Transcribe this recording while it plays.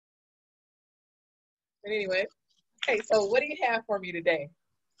But anyway, okay, so what do you have for me today?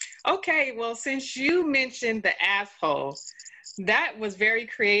 Okay, well, since you mentioned the asshole, that was very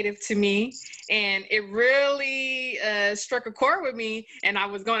creative to me, and it really struck a chord with me. And I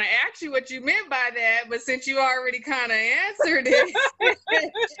was going to ask you what you meant by that, but since you already kind of answered it.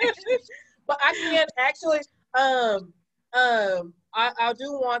 But I can actually, I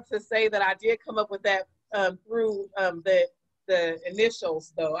do want to say that I did come up with that through the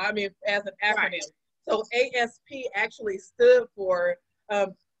initials, though. I mean, as an acronym. Right. So ASP actually stood for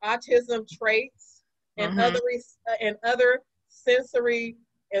um, autism traits and Mm-hmm. other sensory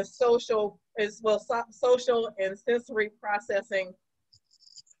and social, as well, social and sensory processing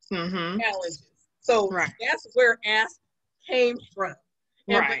Mm-hmm. challenges. So Right. that's where ASP came from.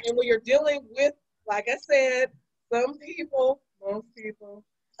 Right. And when you're dealing with, like I said, some people, most people,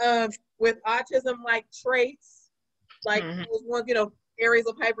 with autism-like traits, like Mm-hmm. those ones, areas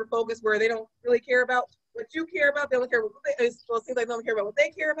of hyper focus where they don't really care about what you care about. They don't care what it seems like they don't care about what they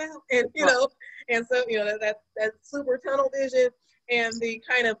care about, and Right. and so that super tunnel vision and the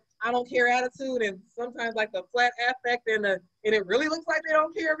kind of I don't care attitude, and sometimes like the flat affect, and it really looks like they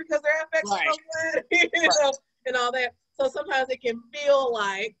don't care because their affects are Right. so flat, Right. and all that. So sometimes it can feel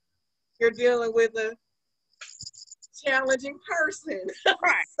like you're dealing with a challenging person.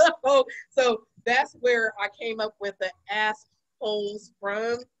 Right. So that's where I came up with the ask holes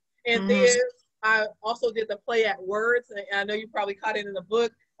from. And Mm-hmm. then I also did the play at words. And I know you probably caught it in the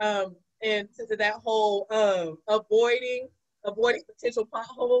book. And to that whole avoiding potential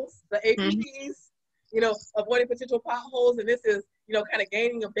potholes, the Mm-hmm. APPs, avoiding potential potholes. And this is, kind of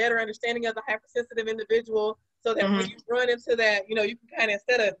gaining a better understanding of the hypersensitive individual so that when Mm-hmm. you run into that, you can kind of,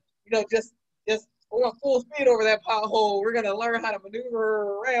 instead of, just going full speed over that pothole, we're going to learn how to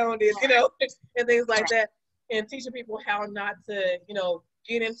maneuver around it, Right. and things like Right. that. And teaching people how not to,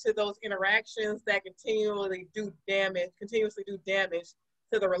 get into those interactions that continuously do damage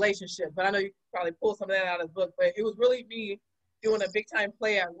to the relationship. But I know you probably pulled some of that out of the book, but it was really me doing a big time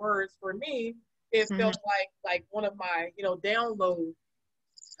play at words. For me, it Mm-hmm. felt like one of my, download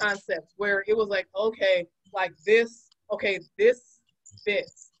concepts where it was like, okay, like this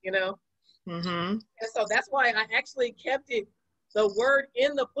fits. Mm-hmm. And so that's why I actually kept the word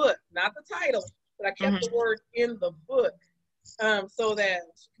in the book, not the title, but I kept the Mm-hmm. word in the book, so that,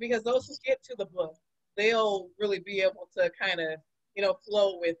 because those who get to the book, they'll really be able to kind of,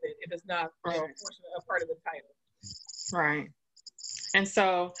 flow with it if it's not, Right. a part of the title. Right. And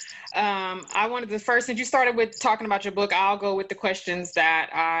so I wanted to first, since you started with talking about your book, I'll go with the questions that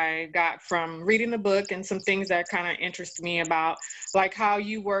I got from reading the book and some things that kind of interest me about, like how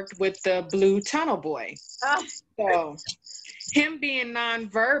you worked with the Blue Tunnel Boy. Ah, So him being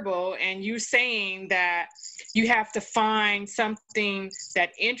nonverbal and you saying that you have to find something that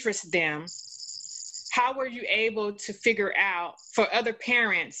interests them, how were you able to figure out for other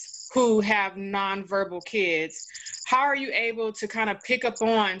parents who have nonverbal kids, how are you able to kind of pick up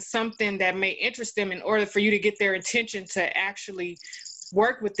on something that may interest them in order for you to get their attention to actually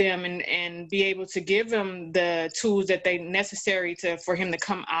work with them and be able to give them the tools that they necessary for him to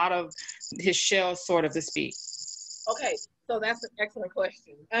come out of his shell, sort of to speak? okay, so that's an excellent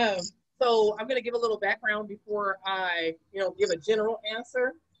question. So I'm going to give a little background before I, give a general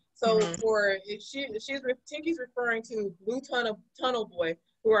answer. So Mm-hmm. Tinky's referring to Blue Tunnel Boy,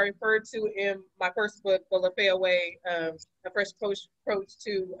 who I referred to in my first book, The Lafaya Way, my first approach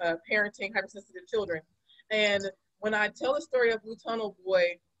to parenting hypersensitive children. And when I tell the story of Blue Tunnel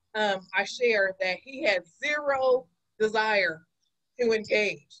Boy, I share that he had zero desire to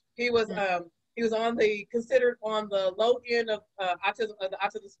engage. He was considered on the low end of the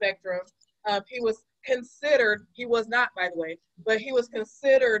autism spectrum. He was not, by the way, but he was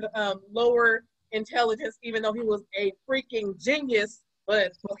considered lower intelligence, even though he was a freaking genius.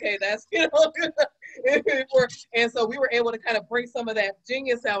 But okay, that's and so we were able to kind of bring some of that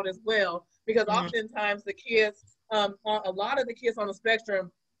genius out as well, because Mm-hmm. oftentimes the kids, a lot of the kids on the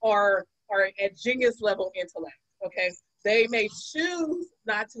spectrum are at genius level intellect. Okay, they may choose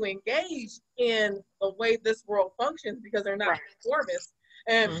not to engage in the way this world functions because they're not Right. conformists,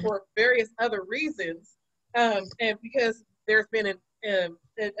 and Mm-hmm. for various other reasons, and because there's been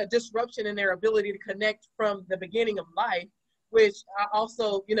a disruption in their ability to connect from the beginning of life, which I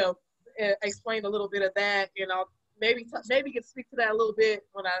also, explained a little bit of that, and I'll maybe get to speak to that a little bit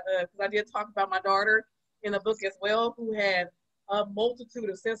when because I did talk about my daughter in the book as well, who had a multitude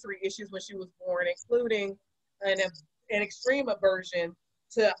of sensory issues when she was born, including an extreme aversion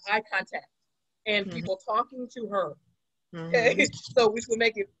to eye contact and Mm-hmm. people talking to her. Mm-hmm. Okay, so which would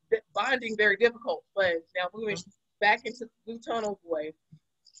make it bonding very difficult. But now moving back into Blue Tunnel Boy,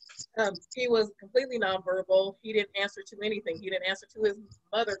 He was completely nonverbal. He didn't answer to anything. He didn't answer to his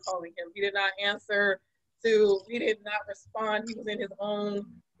mother calling him. He did not answer he did not respond. He was in his own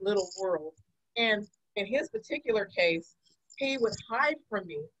little world. And in his particular case, he would hide from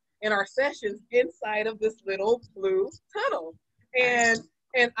me in our sessions inside of this little blue tunnel. And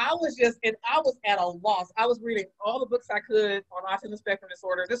I was at a loss. I was reading all the books I could on autism spectrum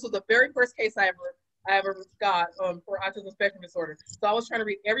disorder. This was the very first case I ever got for autism spectrum disorder. So I was trying to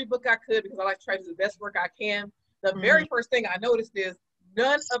read every book I could because I like to try to do the best work I can. The very first thing I noticed is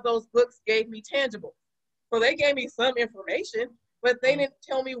none of those books gave me tangible. So they gave me some information, but they didn't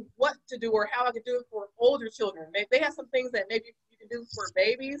tell me what to do or how I could do it for older children. They had some things that maybe you can do for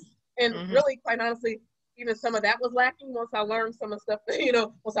babies. And really, quite honestly, even some of that was lacking once I learned some of the stuff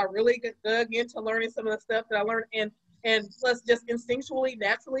that, once I really dug into learning some of the stuff that I learned. And plus just instinctually,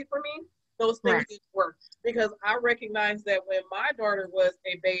 naturally for me, those things didn't work. Because I recognized that when my daughter was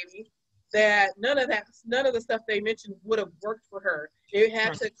a baby, that none of the stuff they mentioned would have worked for her. It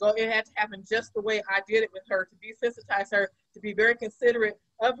had to happen just the way I did it with her, to desensitize her, to be very considerate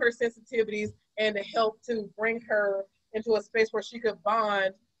of her sensitivities, and to help to bring her into a space where she could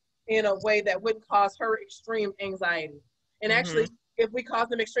bond in a way that wouldn't cause her extreme anxiety. And actually, if we cause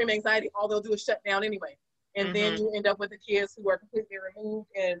them extreme anxiety, all they'll do is shut down anyway. And then you end up with the kids who are completely removed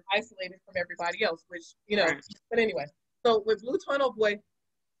and isolated from everybody else, which, but anyway. So with Blue Tunnel Boy,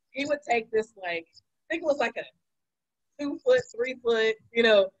 he would take this, I think it was like a 2 foot, 3 foot,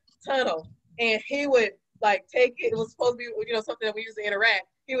 tunnel. And he would take it. It was supposed to be, something that we used to interact.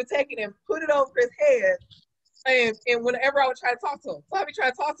 He would take it and put it over his head. And whenever I would try to talk to him, so I'd be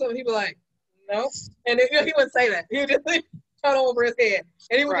trying to talk to him, he'd be like, no. And then, he wouldn't say that. He would just tunnel over his head.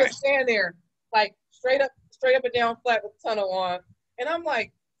 And he would just stand there, straight up and down flat with the tunnel on. And I'm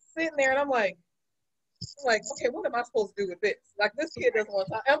sitting there and I'm like, okay, what am I supposed to do with this? This kid doesn't want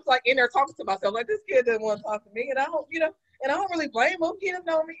to talk. I'm in there talking to myself, this kid doesn't want to talk to me. And I don't, and I don't really blame him. He doesn't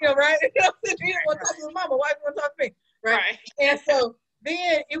know me, right? He didn't want to talk to his mama. Why didn't want to talk to me? Right? And so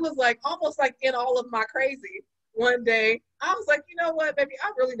then it was almost in all of my crazy, one day, I was like, you know what, baby,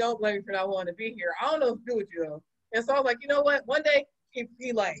 I really don't blame you for not wanting to be here. I don't know what to do with you though. And so I was like, you know what, one day he put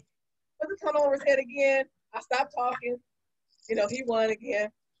the tunnel over his head again. I stopped talking. He won again.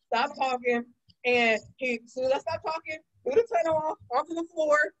 Stopped talking. And as soon as I stopped talking, threw the tunnel off onto the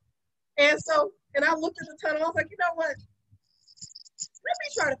floor. And I looked at the tunnel. I was like, you know what? Let me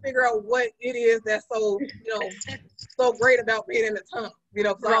try to figure out what it is that's so, so great about being in the tunnel.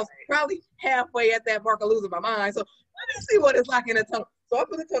 Because I was probably halfway at that mark of losing my mind. So let me see what it's like in the tunnel. So I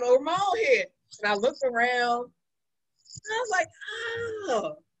put the tunnel over my own head. And I looked around. And I was like,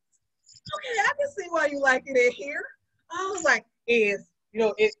 oh, okay, I can see why you like it in here. I was like, it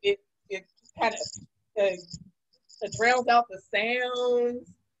kind of drowns out the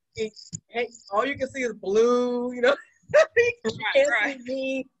sounds. All you can see is blue, you can't see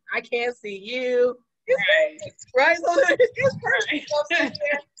me. I can't see you. Right? So it's perfect.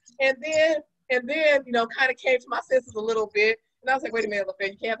 And then, kind of came to my senses a little bit. And I was like, wait a minute,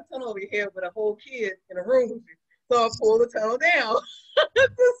 Lafaya, you can't have a tunnel over your head with a whole kid in a room with you. So I pulled the tunnel down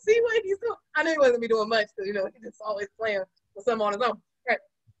to see what he's doing. I knew he wasn't be doing much because, he's just always playing with something on his own. Right.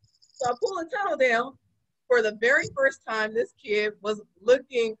 So I pulled the tunnel down. For the very first time, this kid was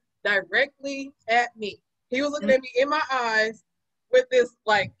looking directly at me. He was looking at me in my eyes with this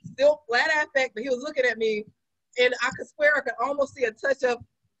still flat affect, but he was looking at me, and I could swear I could almost see a touch of,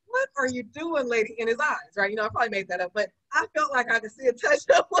 what are you doing, lady, in his eyes, right? I probably made that up, but I felt like I could see a touch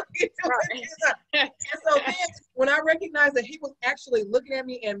of what he's doing in his eyes. And so then when I recognized that he was actually looking at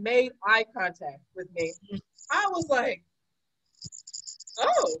me and made eye contact with me, I was like,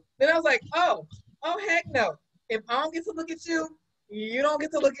 oh. Then I was like, oh, heck no. If I don't get to look at you, you don't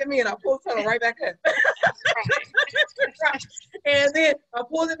get to look at me. And I pulled the tunnel right back up. And then I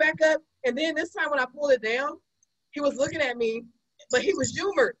pulled it back up. And then this time when I pulled it down, he was looking at me, but he was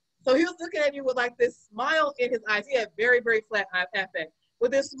humored. So he was looking at me with this smile in his eyes. He had very, very flat eye affect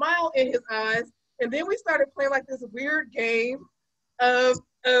with this smile in his eyes. And then we started playing this weird game of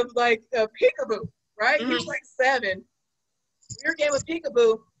peekaboo, right? He was 7. Weird game of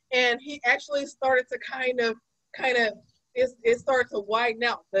peekaboo. And he actually started to kind of, it started to widen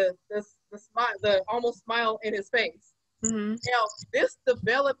out the smile, the almost smile in his face. Now, this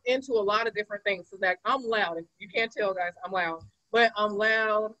developed into a lot of different things. So I'm loud. If you can't tell, guys, I'm loud. But I'm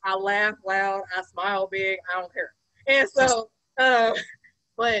loud. I laugh loud. I smile big. I don't care. And so,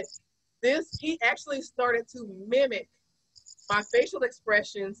 but he actually started to mimic my facial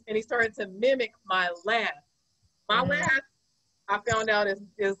expressions, and he started to mimic my laugh. My laugh, I found out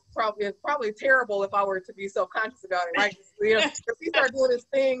is probably terrible if I were to be self-conscious about it, right? Because he started doing this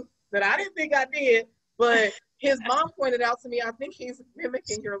thing that I didn't think I did, but his mom pointed out to me, I think he's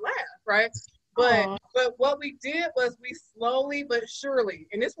mimicking your laugh, right? But what we did was we slowly but surely,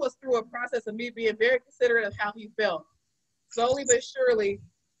 and this was through a process of me being very considerate of how he felt. Slowly but surely,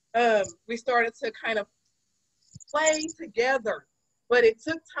 we started to kind of play together, but it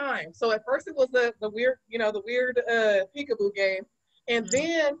took time. So at first it was the weird, the weird peekaboo game, and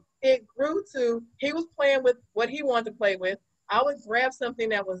then it grew to he was playing with what he wanted to play with. I would grab something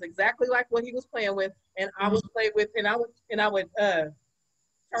that was exactly like what he was playing with, and I would play with, and I would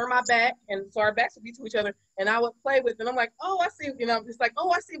turn my back, and so our backs would be to each other, and I would play with, and I'm like, oh, I see, it's like,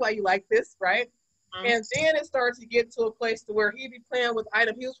 oh, I see why you like this, right? And then it started to get to a place to where he'd be playing with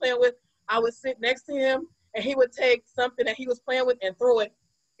item he was playing with. I would sit next to him, and he would take something that he was playing with and throw it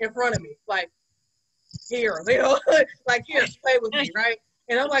in front of me, like, here, like, here, play with me, right?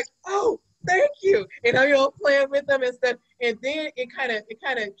 And I'm like, oh, thank you. And I'm, playing with them and stuff. And then it kind of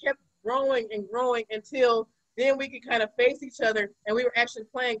kept growing and growing until then we could kind of face each other, and we were actually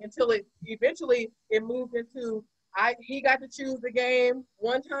playing until it eventually it moved into he got to choose the game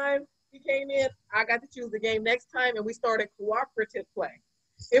one time he came in, I got to choose the game next time, and we started cooperative play.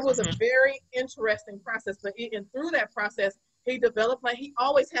 It was a very interesting process, but and through that process, he developed, like, he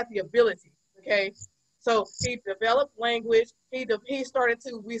always had the ability, okay? So he developed language. He started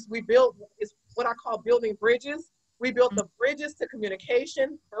to, we built, it's what I call building bridges. We built the bridges to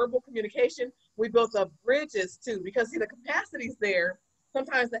communication, verbal communication. We built the bridges too, because see, the capacity's there.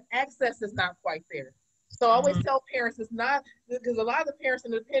 Sometimes the access is not quite there. So I always tell parents it's not, because a lot of the parents,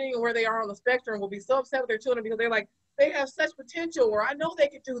 and depending on where they are on the spectrum, will be so upset with their children because they're like, they have such potential, or I know they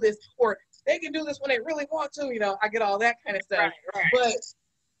can do this, or they can do this when they really want to, I get all that kind of stuff. Right. But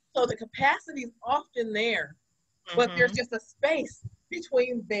so the capacity is often there, but there's just a space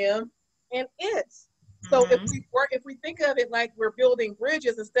between them and it. So if we think of it like we're building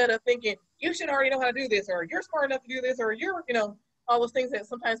bridges, instead of thinking you should already know how to do this, or you're smart enough to do this, or you're, all those things that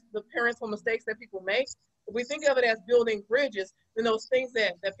sometimes the parental mistakes that people make. If we think of it as building bridges, then those things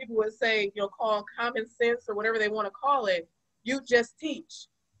that people would say, call common sense or whatever they want to call it, you just teach.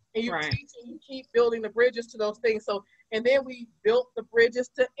 And you teach and you keep building the bridges to those things. So, and then we built the bridges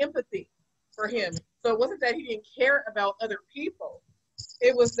to empathy for him. So it wasn't that he didn't care about other people.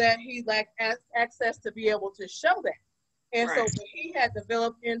 It was that he lacked access to be able to show that. And so he had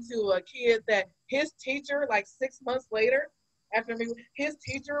developed into a kid that his teacher, like 6 months later, after me, his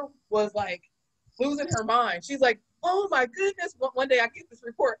teacher was like losing her mind. She's like, oh my goodness. One day I get this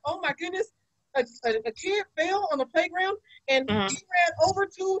report. Oh my goodness. A kid fell on the playground, and he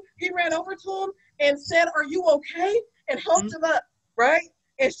ran over to him and said, are you okay? And helped him up, right?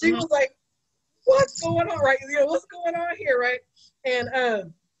 And she was like, what's going on, right? What's going on here, right?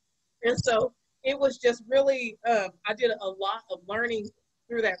 And so it was just really, I did a lot of learning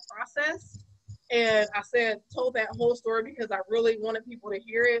through that process. And I told that whole story because I really wanted people to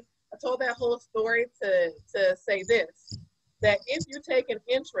hear it. I told that whole story to say this, that if you take an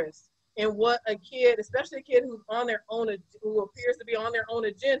interest in what a kid, especially a kid who's on their own, who appears to be on their own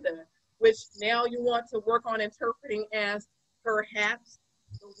agenda, which now you want to work on interpreting as perhaps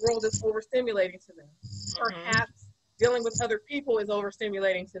the world is overstimulating to them. Perhaps dealing with other people is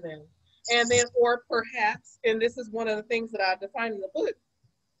overstimulating to them. And then, or perhaps, and this is one of the things that I defined in the book,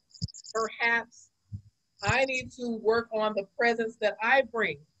 perhaps I need to work on the presence that I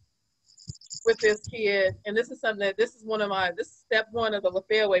bring with this kid. And this is something that, this is step one of the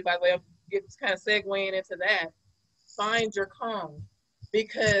Lafaya Way, by the way. I'm kind of segueing into that. Find your calm.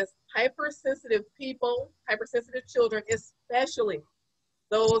 Because hypersensitive people, hypersensitive children, especially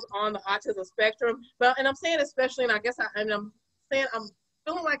those on the autism spectrum, and I'm saying especially, and I guess I'm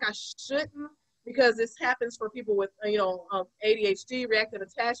feeling like I shouldn't, because this happens for people with, ADHD, reactive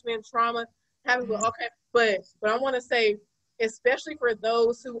attachment, trauma, happens with all kinds, but I want to say, especially for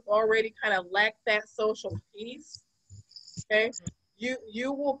those who already kind of lack that social piece, okay,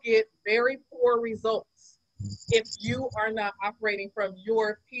 you will get very poor results if you are not operating from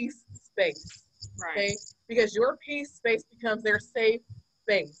your peace space, okay? Because your peace space becomes their safe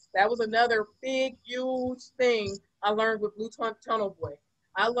space. That was another big, huge thing I learned with Blue Tunnel Boy.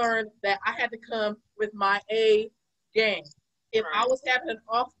 I learned that I had to come with my A game. If I was having an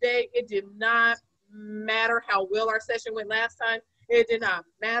off day, it did not matter how well our session went last time. It did not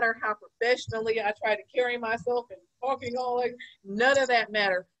matter how professionally I tried to carry myself and talking none of that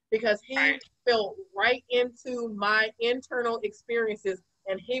mattered, because he fell right into my internal experiences,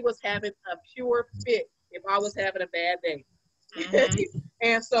 and he was having a pure fit if I was having a bad day.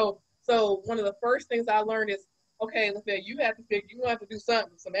 And so one of the first things I learned is, okay, Lafaya, you have to do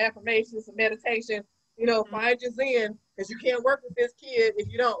something, some affirmations, some meditation, find your zen, because you can't work with this kid if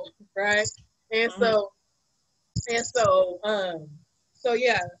you don't, right? And so, and so, so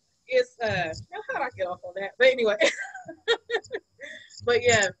yeah, it's how do I get off on that? But anyway, but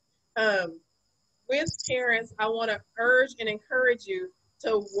yeah, with parents, I want to urge and encourage you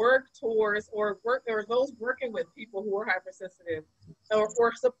to work towards, or those working with people who are hypersensitive,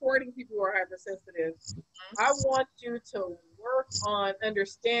 or supporting people who are hypersensitive. I want you to work on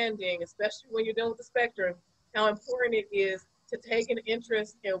understanding, especially when you're dealing with the spectrum, how important it is to take an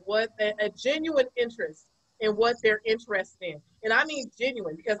interest in a genuine interest in what they're interested in. And I mean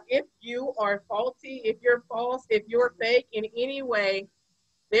genuine, because if you are faulty, if you're false, if you're fake in any way,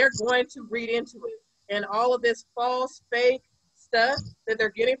 they're going to read into it. And all of this false, fake stuff that they're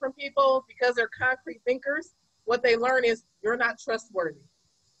getting from people, because they're concrete thinkers, what they learn is you're not trustworthy.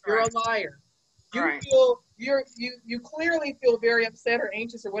 You're a liar. You clearly feel very upset or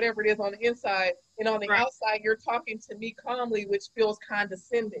anxious or whatever it is on the inside, and on the outside you're talking to me calmly, which feels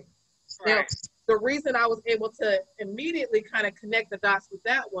condescending. Now, the reason I was able to immediately kind of connect the dots with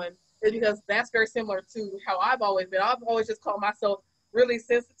that one is because that's very similar to how I've always been. I've always just called myself really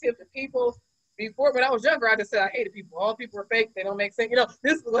sensitive to people. Before, when I was younger, I just said I hated people. All people are fake. They don't make sense.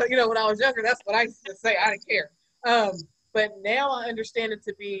 This is what, when I was younger, that's what I used to say. I didn't care. But now I understand it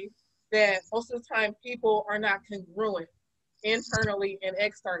to be that most of the time people are not congruent internally and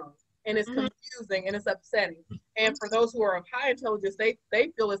externally. And it's confusing and it's upsetting. And for those who are of high intelligence, they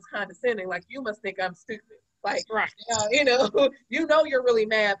feel it's condescending. Like, you must think I'm stupid. Like, you're really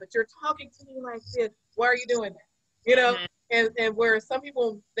mad, but you're talking to me like this. Why are you doing that? And where some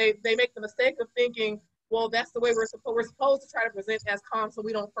people, they make the mistake of thinking, well, that's the way we're supposed to try to present as calm so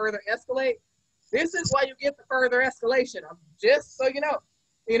we don't further escalate. This is why you get the further escalation. Just so you know,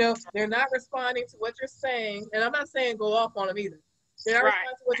 they're not responding to what you're saying. And I'm not saying go off on them either. They're not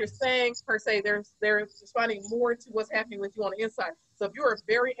responding to what you're saying per se. They're responding more to what's happening with you on the inside. So if you're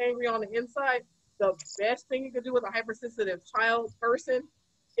very angry on the inside, the best thing you can do with a hypersensitive child person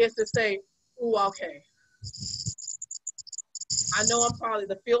is to say, ooh, okay. I know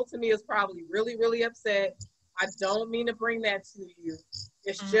the feel to me is probably really, really upset. I don't mean to bring that to you.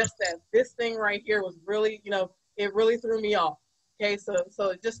 It's just that this thing right here was really, it really threw me off. Okay, so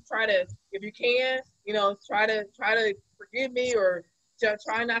just try to, if you can, try to forgive me, or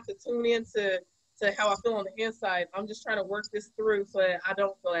try not to tune into how I feel on the inside. I'm just trying to work this through so that I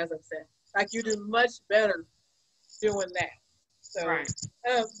don't feel as upset. Like, you do much better doing that. So,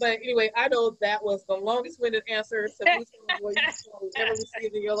 but anyway, I know that was the longest-winded answer to what you ever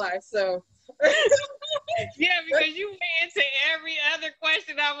received in your life. So, yeah, because you went into every other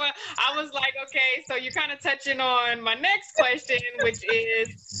question. I was like, okay, so you're kind of touching on my next question, which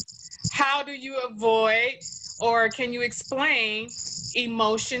is, how do you avoid, or can you explain,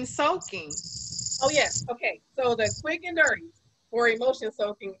 emotion soaking? Oh yeah, okay. So the quick and dirty for emotion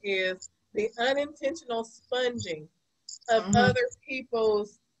soaking is the unintentional sponging of other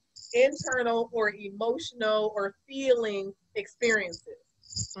people's internal or emotional or feeling experiences.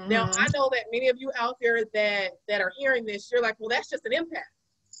 Now, I know that many of you out there that are hearing this, you're like, well, that's just an empath,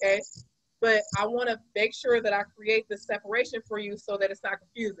 okay? But I want to make sure that I create this separation for you so that it's not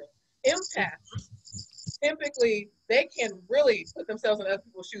confusing. Empaths, typically, they can really put themselves in other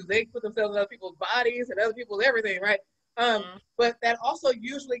people's shoes. They put themselves in other people's bodies and other people's everything, right? But that also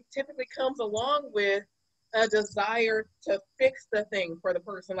typically comes along with a desire to fix the thing for the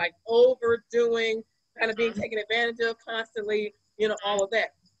person, like overdoing, kind of being taken advantage of constantly, all of that.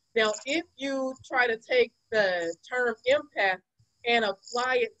 Now, if you try to take the term empath and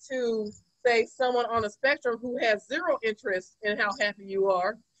apply it to, say, someone on the spectrum who has zero interest in how happy you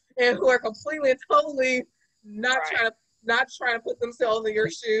are, and who are completely and totally not trying to put themselves in your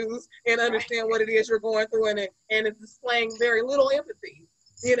shoes and understand what it is you're going through, and it's displaying very little empathy,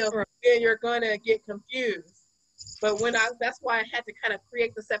 then you're going to get confused. But that's why I had to kind of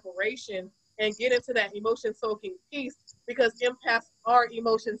create the separation and get into that emotion soaking piece, because empaths are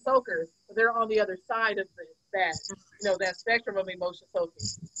emotion soakers. They're on the other side of that spectrum of emotion soaking.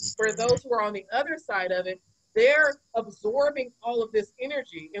 For those who are on the other side of it, they're absorbing all of this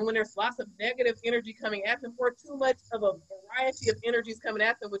energy. And when there's lots of negative energy coming at them, or too much of a variety of energies coming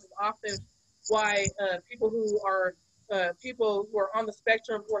at them, which is often why people who are on the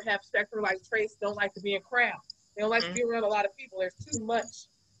spectrum or have spectrum-like traits don't like to be in crowds. They don't like to be around a lot of people. There's too much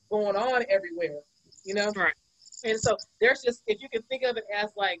going on everywhere, Right. And so there's just, if you can think of it as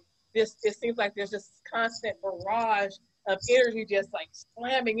like this, it seems like there's just constant barrage of energy just like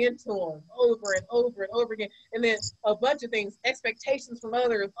slamming into them over and over and over again. And then a bunch of things, expectations from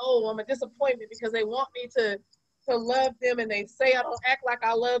others. Oh, I'm a disappointment because they want me to love them, and they say I don't act like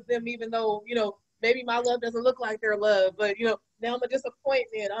I love them, even though, maybe my love doesn't look like their love, but now I'm a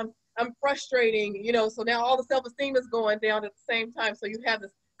disappointment. I'm frustrating, so now all the self-esteem is going down at the same time. So you have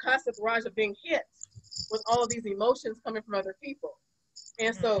this constant barrage of being hit with all of these emotions coming from other people.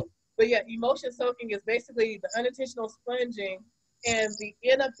 And so, but yeah, emotion soaking is basically the unintentional sponging and the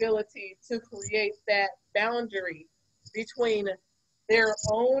inability to create that boundary between their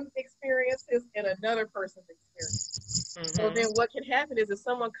own experiences and another person's experience. So then what can happen is if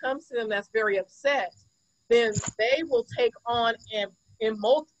someone comes to them that's very upset, then they will take on in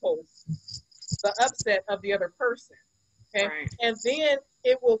multiples the upset of the other person. Okay. Right. And then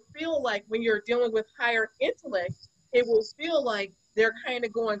it will feel like when you're dealing with higher intellect, it will feel like they're kind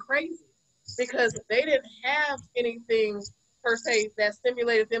of going crazy because they didn't have anything per se that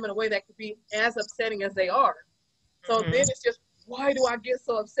stimulated them in a way that could be as upsetting as they are. So then it's just, why do I get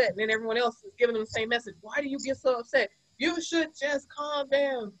so upset? And then everyone else is giving them the same message. Why do you get so upset? You should just calm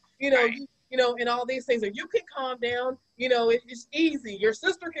down. Right. And all these things. And you can calm down. It's easy. Your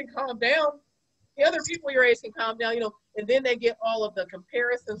sister can calm down. The other people your age can calm down. And then they get all of the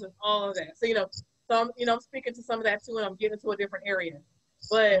comparisons and all of that. So I'm speaking to some of that too, and I'm getting to a different area.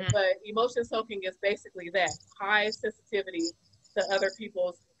 But emotion soaking is basically that high sensitivity to other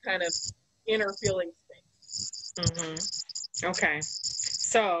people's kind of inner feeling space. Okay.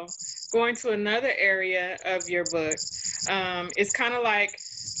 So going to another area of your book, it's kind of like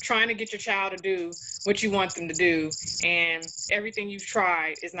trying to get your child to do what you want them to do, and everything you've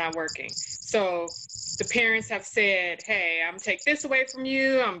tried is not working. So the parents have said, hey, I'm gonna take this away from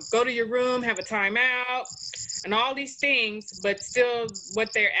you, I'm gonna go to your room, have a timeout, and all these things, but still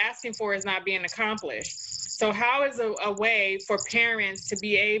what they're asking for is not being accomplished. So how is a way for parents to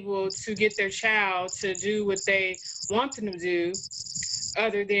be able to get their child to do what they want them to do,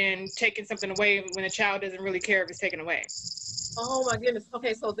 other than taking something away when the child doesn't really care if it's taken away? Oh my goodness.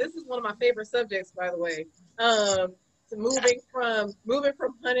 Okay, so this is one of my favorite subjects, by the way. To moving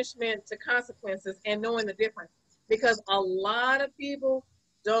from punishment to consequences and knowing the difference, because a lot of people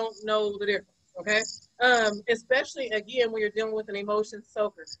don't know the difference. Okay, especially again when you're dealing with an emotion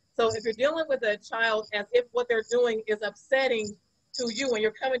soaker. So if you're dealing with a child as if what they're doing is upsetting to you, and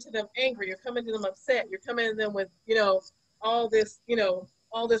you're coming to them angry, you're coming to them upset, you're coming to them with all this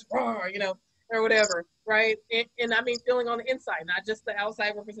raw, or whatever, right? And I mean feeling on the inside, not just the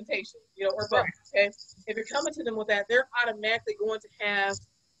outside representation, or both. Okay, if you're coming to them with that, they're automatically going to have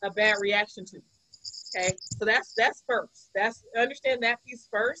a bad reaction to you. Okay, so that's first. That's understand that piece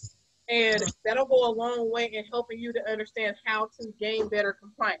first. And that'll go a long way in helping you to understand how to gain better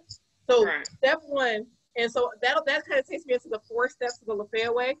compliance. So step one, and so that kind of takes me into the 4 steps of the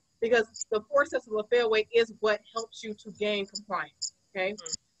Lafaya Way, because the 4 steps of the Lafaya Way is what helps you to gain compliance. Okay,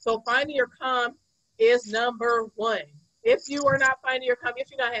 so finding your calm is number 1. If you are not finding your calm,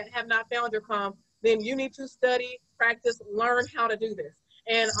 if you have not found your calm, then you need to study, practice, learn how to do this.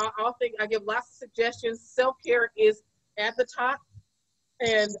 And I give lots of suggestions. Self-care is at the top.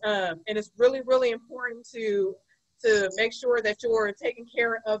 And it's really, really important to make sure that you're taking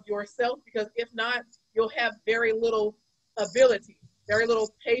care of yourself, because if not, you'll have very little ability, very little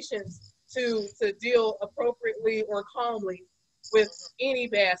patience to deal appropriately or calmly with any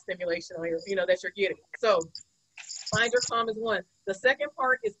bad stimulation that you're getting. So find your calm is 1. The second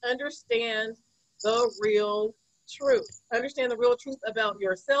part is understand the real truth. Understand the real truth about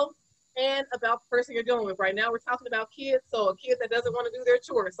yourself and about the person you're dealing with. Right now, we're talking about kids, so a kid that doesn't want to do their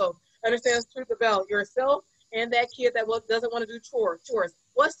chores. So understand the truth about yourself and that kid that doesn't want to do chores.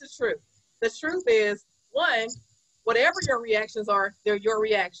 What's the truth? The truth is, 1, whatever your reactions are, they're your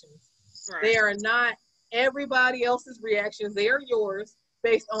reactions. Right. They are not everybody else's reactions. They are yours,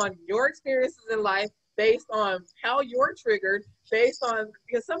 based on your experiences in life, based on how you're triggered, based on,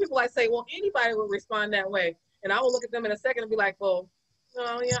 because some people say, well, anybody will respond that way. And I will look at them in a second and be like, well,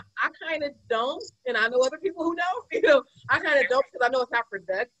 yeah, I kind of don't, and I know other people who don't. I kind of don't, because I know it's not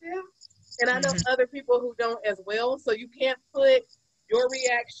productive, and I know other people who don't as well. So you can't put your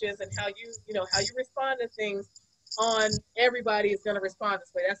reactions and how you respond to things on everybody is going to respond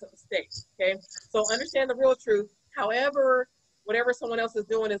this way. That's a mistake. Okay, so understand the real truth. However, whatever someone else is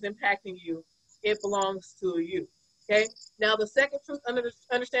doing is impacting you, it belongs to you. Okay. Now the second truth,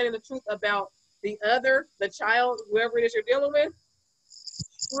 understanding the truth about the other, the child, whoever it is you're dealing with.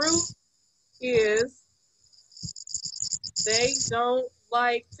 Truth is they don't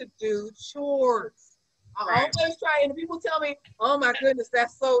like to do chores. I always try, and people tell me, oh my goodness,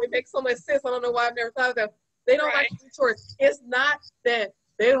 it makes so much sense. I don't know why I've never thought of that. They don't like to do chores. It's not that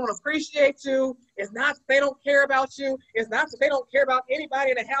they don't appreciate you. It's not that they don't care about you. It's not that they don't care about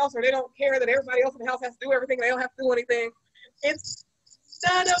anybody in the house, or they don't care that everybody else in the house has to do everything and they don't have to do anything. It's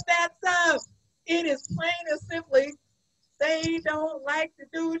none of that stuff. It is plain and simply, they don't like to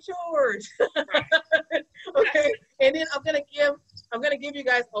do chores. Okay. And then I'm gonna give you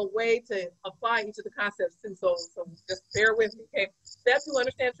guys a way to apply each of the concepts too. So just bear with me. Okay. Step 2,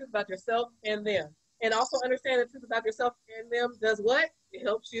 understand the truth about yourself and them. And also understand the truth about yourself and them does what? It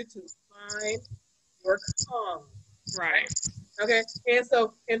helps you to find your calm. Right. Okay.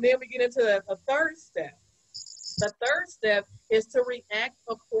 And then we get into a third step. The third step is to react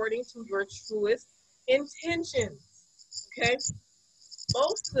according to your truest intentions. Okay.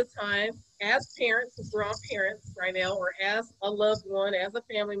 Most of the time, as parents, since we're on parents right now, or as a loved one, as a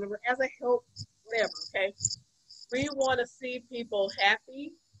family member, as a help, whatever, okay, we want to see people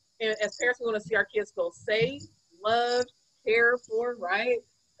happy. And as parents, we want to see our kids feel safe, loved, cared for, right?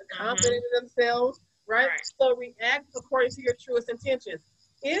 Confident in themselves, right? So react according to your truest intentions.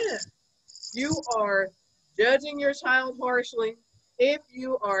 If you are judging your child harshly, if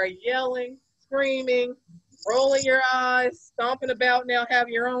you are yelling, screaming, rolling your eyes, stomping about now,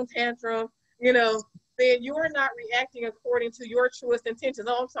 having your own tantrum, then you are not reacting according to your truest intentions.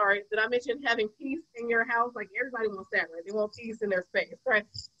 Oh, I'm sorry. Did I mention having peace in your house? Like everybody wants that, right? They want peace in their space, right?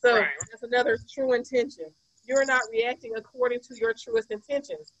 So that's another true intention. You're not reacting according to your truest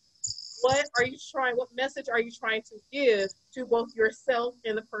intentions. What message are you trying to give to both yourself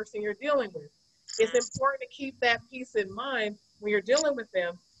and the person you're dealing with? It's important to keep that peace in mind when you're dealing with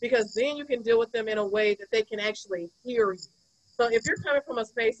them, because then you can deal with them in a way that they can actually hear you. So if you're coming from a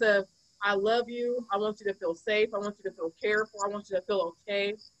space of, I love you, I want you to feel safe, I want you to feel cared for, I want you to feel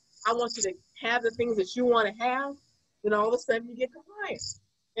okay, I want you to have the things that you want to have, then all of a sudden you get compliant.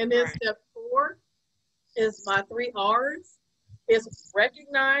 And then step 4 is my 3 R's, is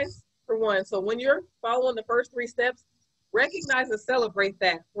recognize, for one. So when you're following the first 3 steps, recognize and celebrate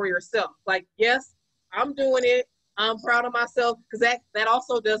that for yourself. Like, yes, I'm doing it. I'm proud of myself, because that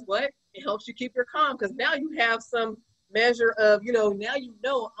also does what? It helps you keep your calm, because now you have some measure of, now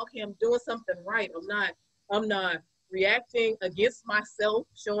okay, I'm doing something right. I'm not reacting against myself,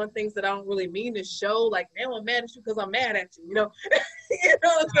 showing things that I don't really mean to show. Like, now I'm mad at you because I'm mad at you, I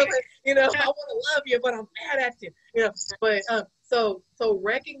want to love you, but I'm mad at you, but so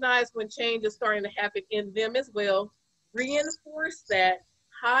recognize when change is starting to happen in them as well. Reinforce that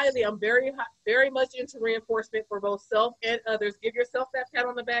highly. I'm very much into reinforcement for both self and others. Give yourself that pat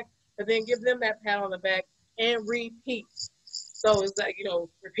on the back, and then give them that pat on the back, and repeat. So it's like,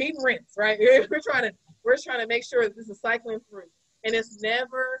 repeat and rinse, right? We're trying to make sure that this is cycling through. And it's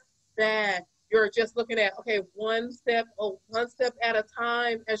never that you're just looking at, okay, one step at a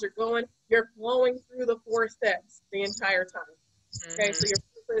time as you're going. You're flowing through the 4 steps the entire time. Okay, so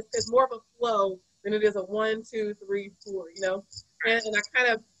it's more of a flow than it is a 1, 2, 3, 4, And I kind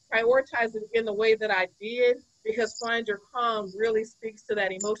of prioritize it in the way that I did, because find your calm really speaks to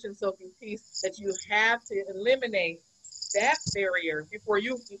that emotion-soaking piece that you have to eliminate that barrier before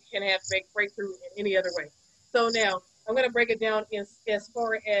you can make breakthrough in any other way. So now I'm going to break it down as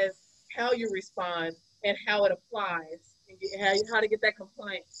far as how you respond and how it applies, and how to get that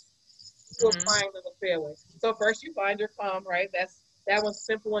compliance to applying the Lafaya Way. So first you find your calm, right? That one's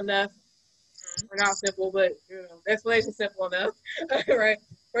simple enough. Or not simple, but the explanation's simple enough, right?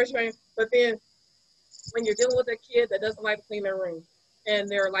 First, but then when you're dealing with a kid that doesn't like to clean their room, and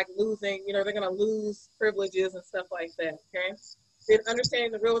they're like losing, they're going to lose privileges and stuff like that, okay? Then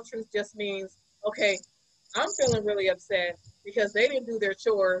understanding the real truth just means, okay, I'm feeling really upset because they didn't do their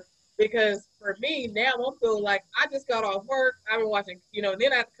chore. Because for me, now I'm feeling like I just got off work, I've been watching, then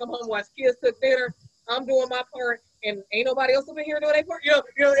I have to come home and watch kids cook dinner, I'm doing my part, and ain't nobody else up in here doing their part.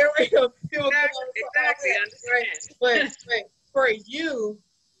 Exactly. Right? But for you,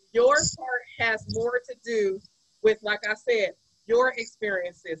 your part has more to do with, like I said, your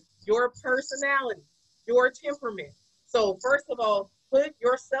experiences, your personality, your temperament. So first of all, put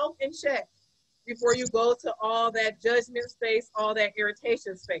yourself in check before you go to all that judgment space, all that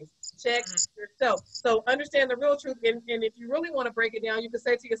irritation space. Check yourself. So understand the real truth. And if you really want to break it down, you can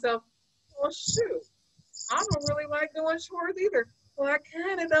say to yourself, well, shoot, I don't really like doing chores either. Well, I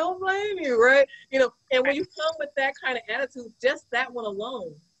kind of don't blame you, right? And when you come with that kind of attitude, just that one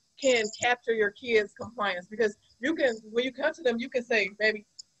alone can capture your kids' compliance, because when you come to them, you can say, baby,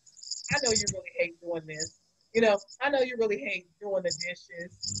 I know you really hate doing this. I know you really hate doing the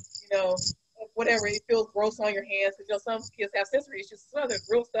dishes, whatever. It feels gross on your hands, because some kids have sensory issues. So there's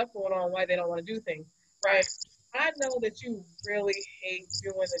real stuff going on why they don't want to do things, right? I know that you really hate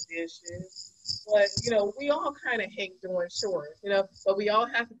doing the dishes, but we all kind of hate doing chores, but we all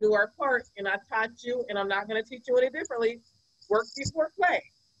have to do our part. And I taught you, and I'm not going to teach you any differently. Work before play,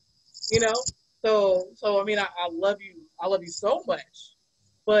 So I mean, I love you so much,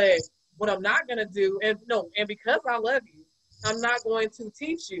 but what I'm not going to do, and because I love you, I'm not going to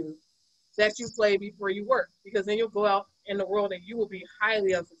teach you that you play before you work, because then you'll go out in the world and you will be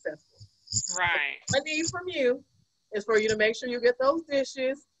highly unsuccessful. Right. What I need from you is for you to make sure you get those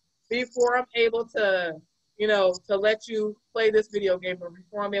dishes before I'm able to, to let you play this video game, or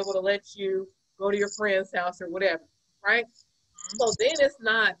before I'm able to let you go to your friend's house or whatever, right? So then it's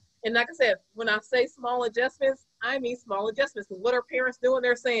not, and like I said, when I say small adjustments, I mean small adjustments. Because what are parents doing?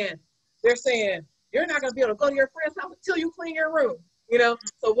 They're saying, you're not going to be able to go to your friend's house until you clean your room.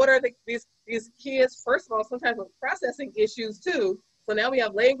 So what are these kids? First of all, sometimes with processing issues too. So now we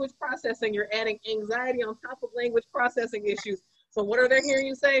have language processing. You're adding anxiety on top of language processing issues. So what are they hearing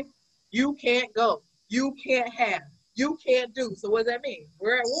you say? You can't go. You can't have. You can't do. So what does that mean?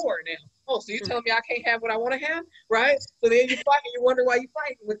 We're at war now. Oh, so you're telling me I can't have what I want to have, right? So then you fight and you wonder why you're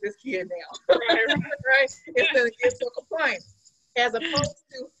fighting with this kid now, right? Instead of getting so compliant, as opposed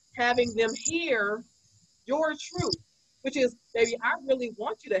to having them hear your truth, which is, baby, I really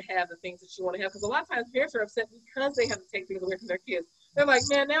want you to have the things that you want to have. Because a lot of times parents are upset because they have to take things away from their kids. They're like,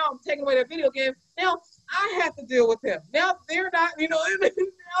 man, now I'm taking away their video game. Now I have to deal with them. Now they're not, now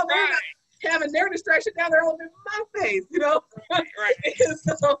they're not having their distraction. Now they're all in my face, Right.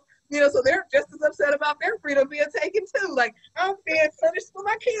 And so they're just as upset about their freedom being taken too. Like, I'm being punished, so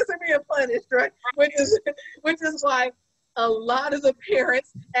my kids are being punished, right? Which is why a lot of the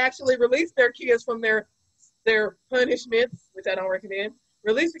parents actually release their kids from their punishments, which I don't recommend.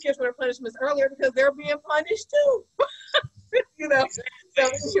 Release the kids from their punishments earlier because they're being punished too. So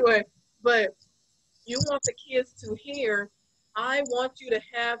anyway, but you want the kids to hear, I want you to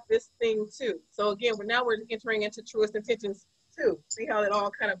have this thing too. So again, we're entering into truest intentions too. See how it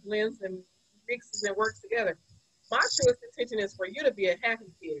all kind of blends and mixes and works together. My truest intention is for you to be a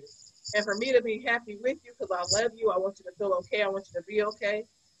happy kid, and for me to be happy with you, because I love you. I want you to feel okay. I want you to be okay.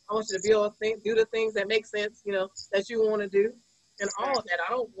 I want you to be able to do the things that make sense, that you want to do, and all of that. I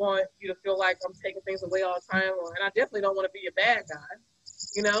don't want you to feel like I'm taking things away all the time, and I definitely don't want to be a bad guy,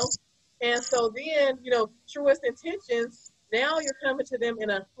 And so then, truest intentions, now you're coming to them in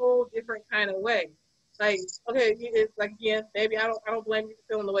a whole different kind of way. Like, okay, it's like, again, baby, I don't blame you for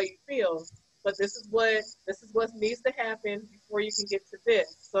feeling the way you feel, but this is what needs to happen before you can get to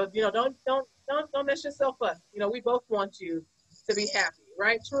this. So, don't mess yourself up. We both want you to be happy,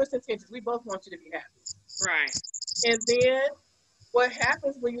 right? Truest intentions, we both want you to be happy. Right. And then what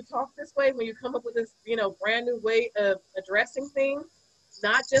happens when you talk this way, when you come up with this, brand new way of addressing things,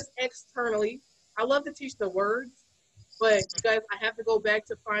 not just externally. I love to teach the words, but you guys, I have to go back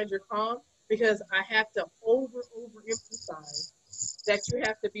to find your calm, because I have to overemphasize that you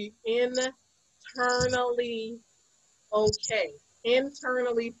have to be internally okay.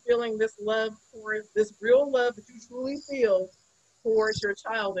 Internally feeling this love towards this real love that you truly feel towards your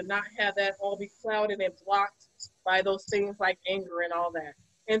child, and not have that all be clouded and blocked by those things like anger and all that.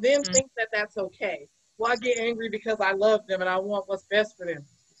 And then think that that's okay. Well, I get angry because I love them and I want what's best for them.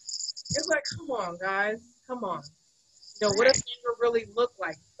 It's like, come on, guys. Come on. What does anger really look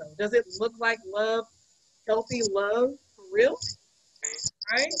like, though? Does it look like love, healthy love, for real?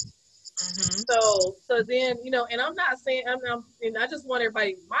 Right? So then, and I'm not saying, and I just want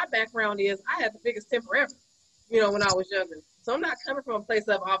everybody, my background is I had the biggest temper ever, when I was younger. So I'm not coming from a place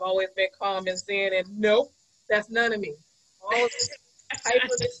of I've always been calm and zen, and nope, that's none of me. All of this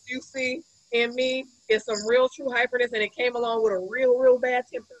hyperness you see in me is some real true hyperness, and it came along with a real, real bad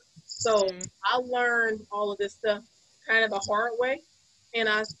temper. So I learned all of this stuff kind of the hard way. And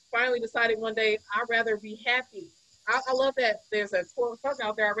I finally decided one day I'd rather be happy. I love that there's a quote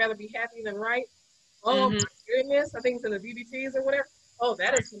out there, I'd rather be happy than right. Oh my goodness, I think it's in the BBTs or whatever. Oh,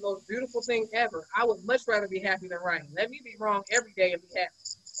 that is the most beautiful thing ever. I would much rather be happy than right. Let me be wrong every day and be happy.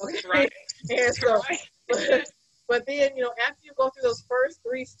 Okay. Right. And so, but then, after you go through those first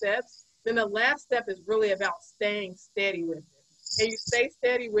 3 steps, then the last step is really about staying steady with it. And you stay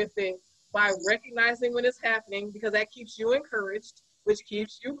steady with it by recognizing when it's happening, because that keeps you encouraged, which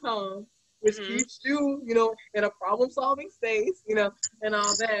keeps you calm, which keeps you, in a problem-solving space, and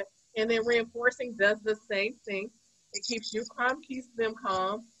all that. And then reinforcing does the same thing. It keeps you calm, keeps them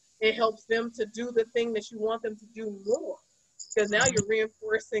calm. It helps them to do the thing that you want them to do more, because now you're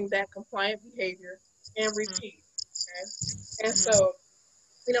reinforcing that compliant behavior and repeat. Okay? And so,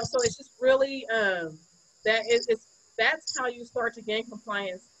 so it's just really that's how you start to gain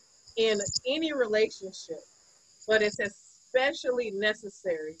compliance in any relationship, but it's especially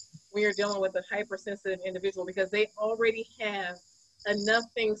necessary when you're dealing with a hypersensitive individual, because they already have enough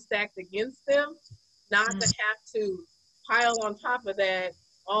things stacked against them, not to have to pile on top of that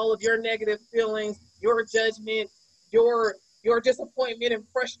all of your negative feelings, your judgment, your your disappointment and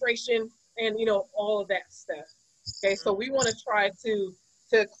frustration and, you know, all of that stuff. Okay, so we want to try to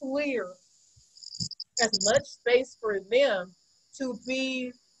clear as much space for them to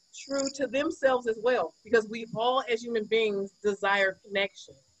be true to themselves as well, because we all as human beings desire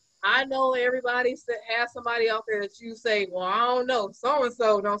connection. I know everybody has somebody out there that you say, well, I don't know, so and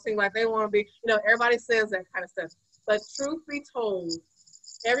so don't seem like they want to be, you know, everybody says that kind of stuff. But truth be told,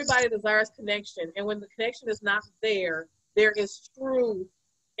 everybody desires connection, and when the connection is not there, there is true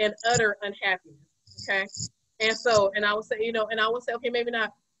and utter unhappiness. Okay, and so, and I would say, you know, and I would say, okay, maybe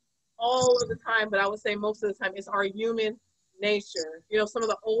not all of the time, but I would say most of the time it's our human nature. You know, some of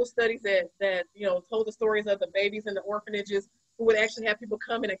the old studies that you know told the stories of the babies in the orphanages who would actually have people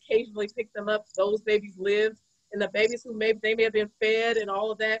come and occasionally pick them up. Those babies lived, and the babies who they may have been fed and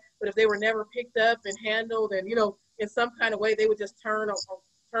all of that, but if they were never picked up and handled and, you know, in some kind of way, they would just turn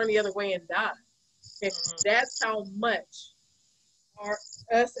the other way and die. And that's how much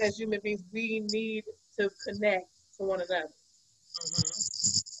us as human beings, we need to connect to one another.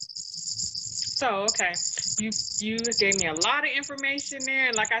 So, okay, you gave me a lot of information there,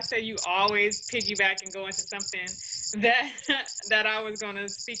 and like I said, you always piggyback and go into something that that I was going to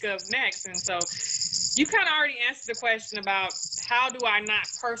speak of next. And so you kind of already answered the question about how do I not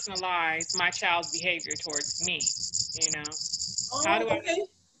personalize my child's behavior towards me, you know? How do okay.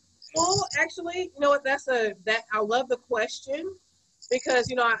 Well, actually, you know what, I love the question, because,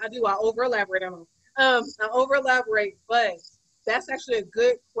 you know, I over elaborate on I over elaborate, but that's actually a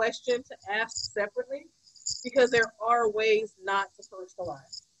good question to ask separately, because there are ways not to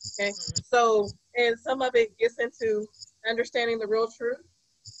personalize. Okay, so, and some of it gets into understanding the real truth,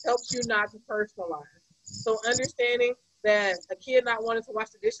 helps you not to personalize. So understanding that a kid not wanting to wash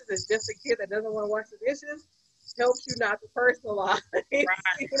the dishes is just a kid that doesn't want to wash the dishes helps you not to personalize. Right.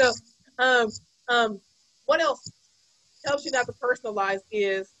 You know, what else helps you not to personalize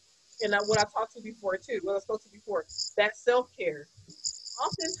is, and what I talked to before too, what I spoke to before, that self-care.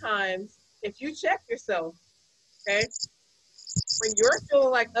 Oftentimes, if you check yourself, okay, when you're feeling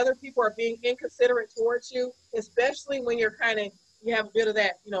like other people are being inconsiderate towards you, especially when you're you have a bit of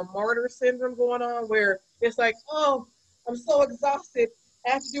that, you know, martyr syndrome going on, where it's like, oh, I'm so exhausted,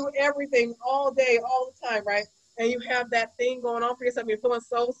 I have to do everything all day, all the time, right? And you have that thing going on for yourself, you're feeling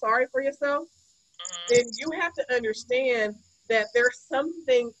so sorry for yourself, then you have to understand that there's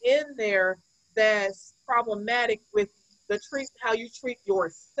something in there that's problematic with how you treat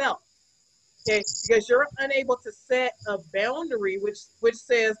yourself. Okay, because you're unable to set a boundary which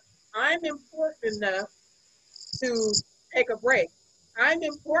says, I'm important enough to take a break. I'm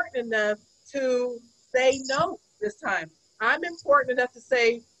important enough to say no this time. I'm important enough to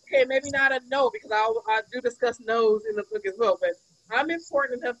say, okay, maybe not a no, because I do discuss no's in the book as well, but I'm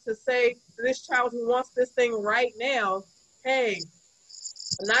important enough to say to this child who wants this thing right now, hey,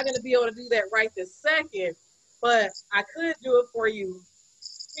 I'm not going to be able to do that right this second, but I could do it for you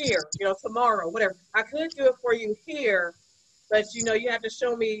here, you know, tomorrow, whatever. I could do it for you here, but, you know, you have to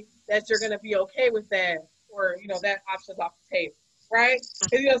show me that you're going to be okay with that, or, you know, that option's off the table, right?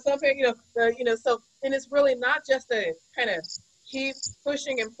 And, you know, something, so, and it's really not just a kind of keep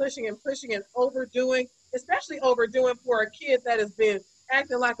pushing and pushing and pushing and overdoing, especially overdoing for a kid that has been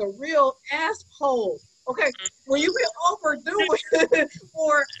acting like a real asshole. Okay, when you been overdoing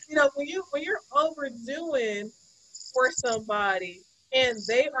for, you know, when you're overdoing for somebody and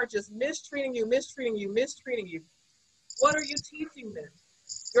they are just mistreating you, what are you teaching them?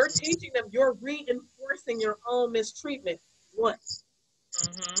 You're teaching them, you're reinforcing your own mistreatment once.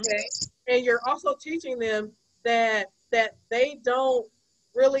 Okay, and you're also teaching them that they don't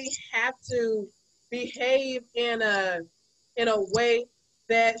really have to behave in a way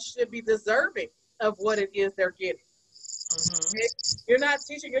that should be deserving of what it is they're getting. Okay?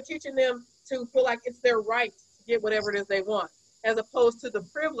 You're teaching them to feel like it's their right to get whatever it is they want, as opposed to the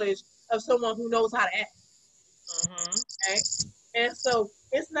privilege of someone who knows how to act. Okay, and so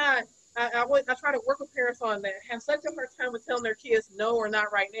it's not. I try to work with parents on that, have such a hard time with telling their kids no or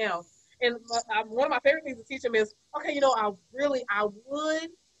not right now. And one of my favorite things to teach them is, okay, you know, I would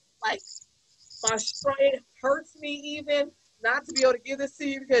like, it hurts me even not to be able to give this to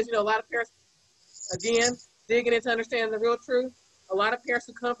you, because, you know, a lot of parents, again, digging into understanding the real truth, a lot of parents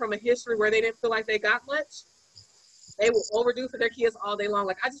who come from a history where they didn't feel like they got much, they will overdo for their kids all day long.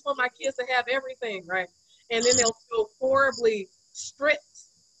 Like, I just want my kids to have everything, right? And then they'll feel horribly stripped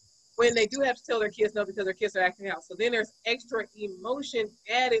when they do have to tell their kids no because their kids are acting out. So then there's extra emotion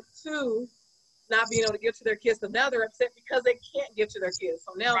added to not being able to give to their kids. So now they're upset because they can't give to their kids.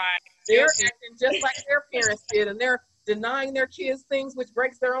 So now they're acting just like their parents did, and they're denying their kids things, which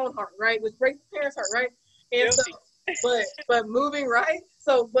breaks their own heart, right? Which breaks the parents' heart, right? And so, but moving, right?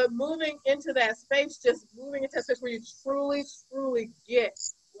 So, but moving into that space, just moving into that space where you truly, truly get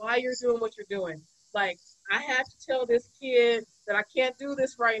why you're doing what you're doing. Like, I have to tell this kid that I can't do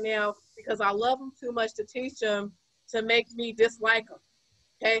this right now because I love him too much to teach him to make me dislike him.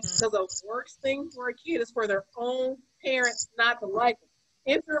 Okay? Because the worst thing for a kid is for their own parents not to like them.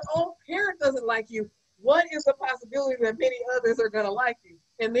 If your own parent doesn't like you, what is the possibility that many others are going to like you?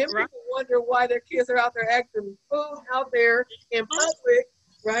 And then people wonder why their kids are out there acting fool out there in public,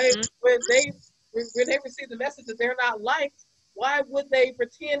 right? When they receive the message that they're not liked, why would they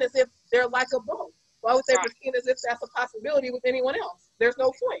pretend as if they're likable? Why would they pretend as if that's a possibility with anyone else? There's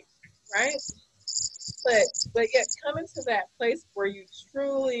no point, right? But yet coming to that place where you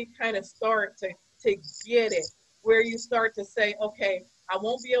truly kind of start to get it, where you start to say, okay, I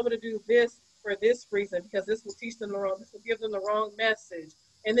won't be able to do this for this reason because this will teach them this will give them the wrong message.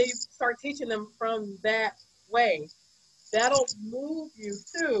 And then you start teaching them from that way. That'll move you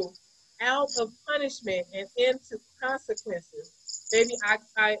too out of punishment and into consequences. Baby, I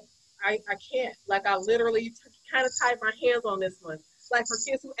can't. Like, I literally kind of tied my hands on this one. Like, for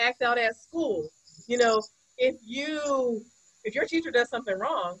kids who act out at school, you know, if your teacher does something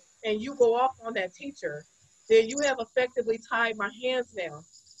wrong and you go off on that teacher, then you have effectively tied my hands now.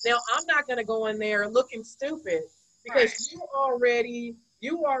 Now, I'm not going to go in there looking stupid because you already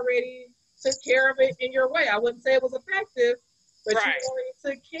took care of it in your way. I wouldn't say it was effective, but you already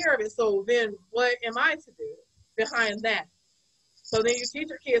took care of it. So then what am I to do behind that? So then you teach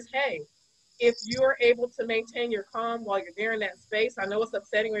your kids, hey, if you're able to maintain your calm while you're there in that space, I know it's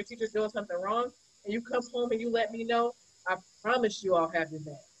upsetting when your teacher's doing something wrong, and you come home and you let me know, I promise you I'll have your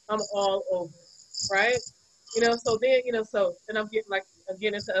back. I'm all over it, right? So then, and I'm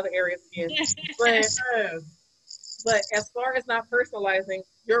getting into other areas again. But as far as not personalizing,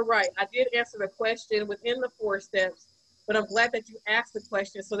 you're right. I did answer the question within the 4 steps, but I'm glad that you asked the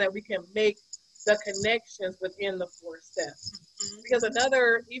question so that we can make the connections within the 4 steps. Because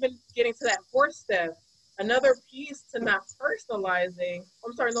even getting to that 4th step, another piece to not personalizing,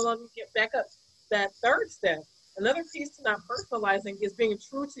 let me get back up. That 3rd step, another piece to not personalizing is being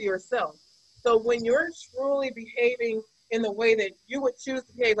true to yourself. So when you're truly behaving in the way that you would choose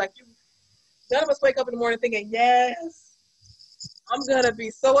to behave, none of us wake up in the morning thinking, yes, I'm going to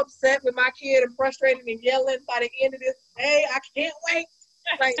be so upset with my kid and frustrated and yelling by the end of this day. I can't wait.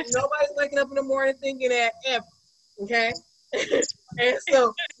 Like, nobody's waking up in the morning thinking that ever. Okay? And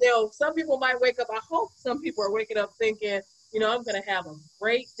so, some people might wake up, I hope some people are waking up thinking, I'm going to have a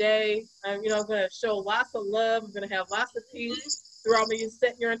great day. I'm going to show lots of love. I'm going to have lots of peace throughout me. You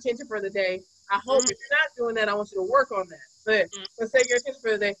set your intention for the day. I hope if you're not doing that, I want you to work on that. But let's set your intention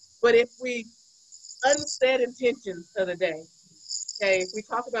for the day. But if we unsaid intentions of the day, okay, if we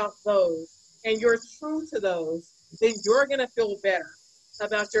talk about those and you're true to those, then you're going to feel better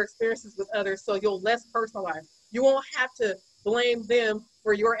about your experiences with others. So you'll less personalize. You won't have to blame them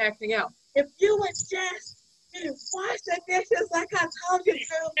for your acting out. If you would just wash the dishes like I told you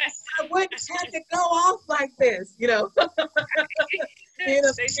to, I wouldn't have to go off like this, And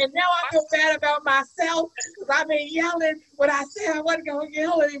now I feel bad about myself because I've been yelling when I said I wasn't going to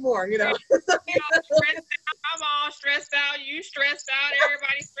yell anymore, I'm all stressed out. You stressed out.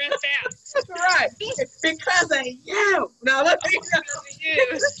 Everybody stressed out. That's right. It's because of you. No, let me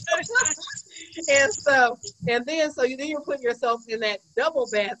and then you're putting yourself in that double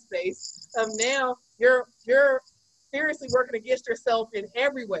bad space of now you're seriously working against yourself in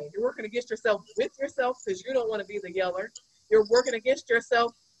every way. You're working against yourself with yourself because you don't want to be the yeller. You're working against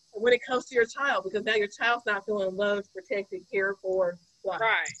yourself when it comes to your child because now your child's not feeling loved, protected, cared for.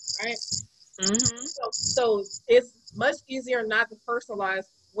 Right. Mm-hmm. So it's much easier not to personalize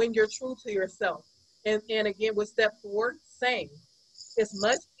when you're true to yourself. And again, with step 4, same. It's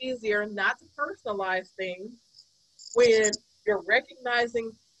much easier not to personalize things when you're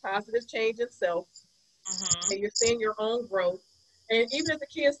recognizing positive change in self and you're seeing your own growth. And even if the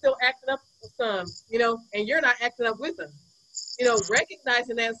kid's still acting up some, and you're not acting up with them,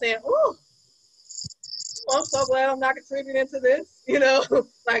 recognizing that and saying, oh, I'm so glad I'm not contributing to this,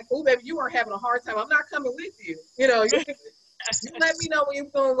 like, oh, baby, you are having a hard time. I'm not coming with you. You let me know when you're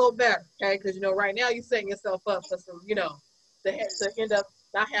feeling a little better, okay? Because, right now you're setting yourself up for some, to end up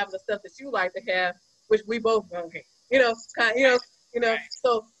not having the stuff that you like to have, which we both don't have,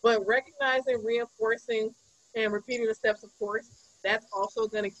 So, but recognizing, reinforcing, and repeating the steps, of course, that's also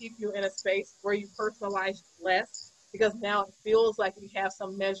going to keep you in a space where you personalize less because now it feels like you have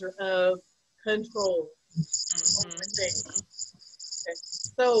some measure of control. Okay.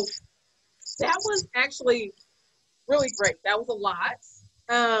 So that was actually really great. That was a lot.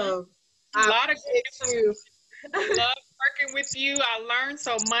 A lot of Love working with you. I learned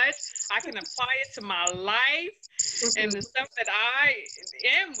so much. I can apply it to my life and the stuff that I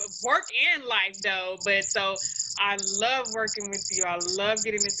am work and life though. But so I love working with you. I love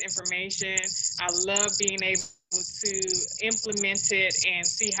getting this information. I love being able to implement it and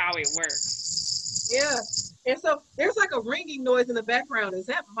see how it works. Yeah. And so there's like a ringing noise in the background. Is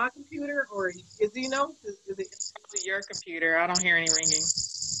that my computer or is it? Your computer. I don't hear any ringing.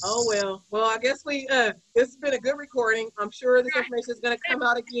 Oh, well, I guess this has been a good recording. I'm sure this information is going to come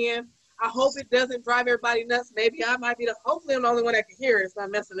out again. I hope it doesn't drive everybody nuts. Maybe I might be hopefully I'm the only one that can hear it, so I'm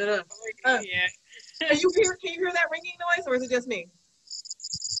messing it up. Yeah. Can you hear that ringing noise or is it just me?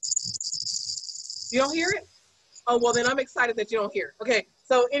 You don't hear it? Oh, well, then I'm excited that you don't hear it. Okay.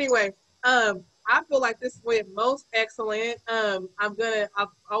 So anyway, I feel like this went most excellent. I've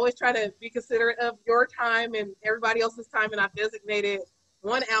always try to be considerate of your time and everybody else's time, and I've designated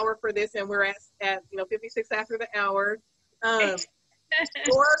 1 hour for this, and we're at 56 after the hour.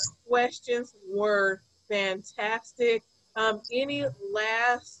 Your questions were fantastic. Any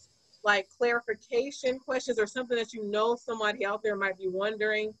last clarification questions or something that somebody out there might be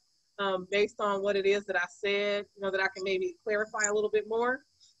wondering based on what it is that I said, that I can maybe clarify a little bit more?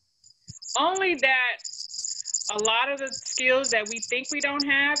 Only that a lot of the skills that we think we don't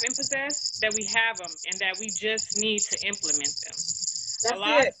have and possess, that we have them and that we just need to implement them. That's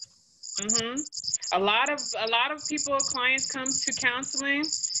it. A lot of people, clients come to counseling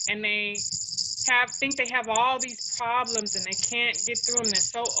and they think they have all these problems and they can't get through them. They're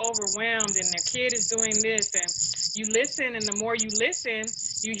so overwhelmed and their kid is doing this, and you listen, and the more you listen,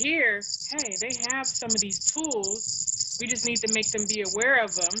 you hear, hey, they have some of these tools. We just need to make them be aware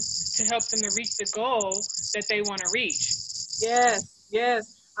of them to help them to reach the goal that they want to reach. Yes.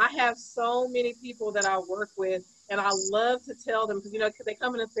 I have so many people that I work with, and I love to tell them, because they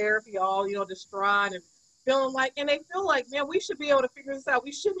come into therapy all distraught and and they feel like, man, we should be able to figure this out.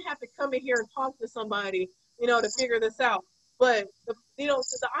 We shouldn't have to come in here and talk to somebody, to figure this out. But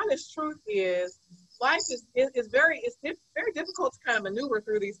the honest truth is, life is very difficult to kind of maneuver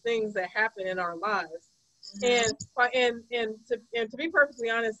through these things that happen in our lives. And to be perfectly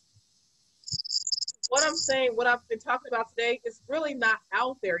honest, what I'm saying, what I've been talking about today is really not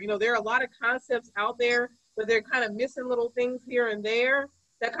out there. There are a lot of concepts out there, but they're kind of missing little things here and there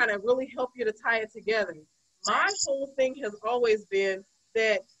that kind of really help you to tie it together. My whole thing has always been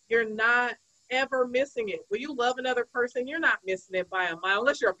that you're not ever missing it. When you love another person, you're not missing it by a mile,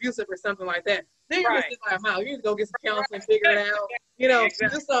 unless you're abusive or something like that. Then you're missing it by a mile. You need to go get some counseling, figure it out. Exactly.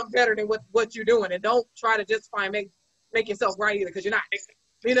 Do something better than what you're doing, and don't try to just make yourself right either, because you're not.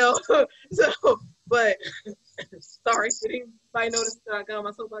 So, but sorry, did anybody notice that I got on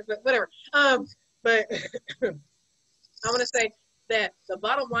my soapbox? But whatever. But I want to say that the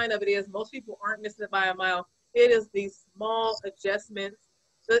bottom line of it is most people aren't missing it by a mile. It is these small adjustments.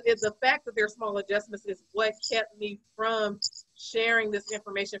 The fact that they're small adjustments is what kept me from sharing this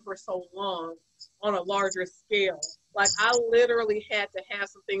information for so long on a larger scale. Like, I literally had to have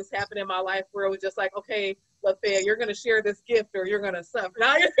some things happen in my life where it was just like, okay, Lafaya, you're going to share this gift or you're going to suffer.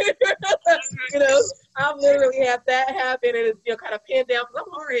 I literally had that happen, and it's kind of pinned down because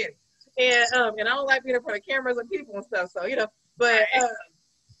I'm hard-headed. And I don't like being in front of cameras and people and stuff. So, but,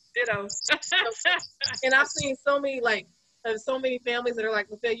 and I've seen so many families that are like,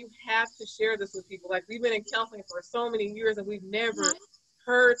 Lafaya, you have to share this with people. Like, we've been in counseling for so many years and we've never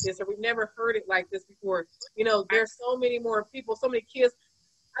heard this, or we've never heard it like this before. There's so many more people, so many kids.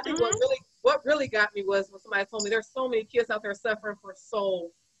 I think what really got me was when somebody told me there's so many kids out there suffering for so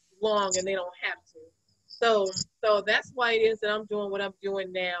long and they don't have to. So that's why it is that I'm doing what I'm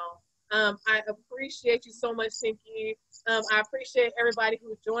doing now. I appreciate you so much, Tinki. I appreciate everybody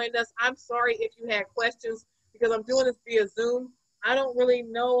who joined us. I'm sorry if you had questions, because I'm doing this via Zoom. I don't really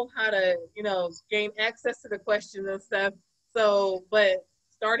know how to, gain access to the questions and stuff. So, but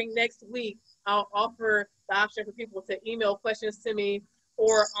starting next week, I'll offer the option for people to email questions to me,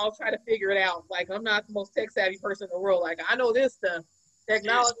 or I'll try to figure it out. Like, I'm not the most tech savvy person in the world. Like, I know this stuff.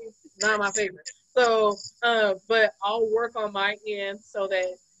 Technology is not my favorite. So, but I'll work on my end so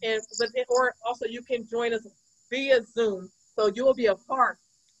that, or also you can join us via Zoom. So you will be a part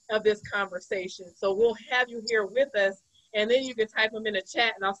of this conversation. So we'll have you here with us, and then you can type them in the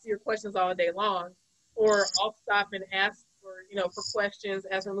chat and I'll see your questions all day long. Or I'll stop and ask for questions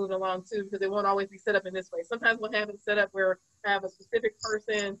as we're moving along too, because it won't always be set up in this way. Sometimes we'll have it set up where I have a specific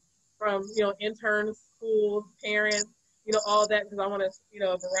person from, interns, schools, parents, all that, because I want to,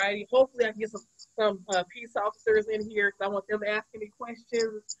 a variety. Hopefully I can get some peace officers in here, because I want them to ask me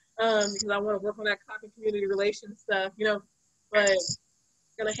questions, because I want to work on that cop and community relations stuff, but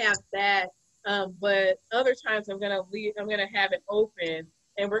going to have that But other times I'm gonna have it open,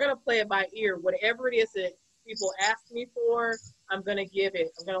 and we're gonna play it by ear. Whatever it is that people ask me for, I'm gonna give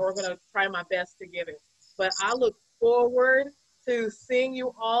it. We're gonna try my best to give it. But I look forward to seeing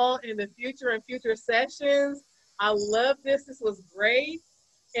you all in the future and future sessions. I love this. This was great.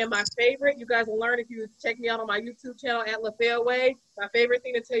 And my favorite, you guys will learn if you check me out on my YouTube channel at Lafaya Way. My favorite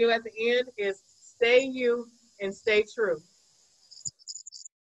thing to tell you at the end is stay you and stay true.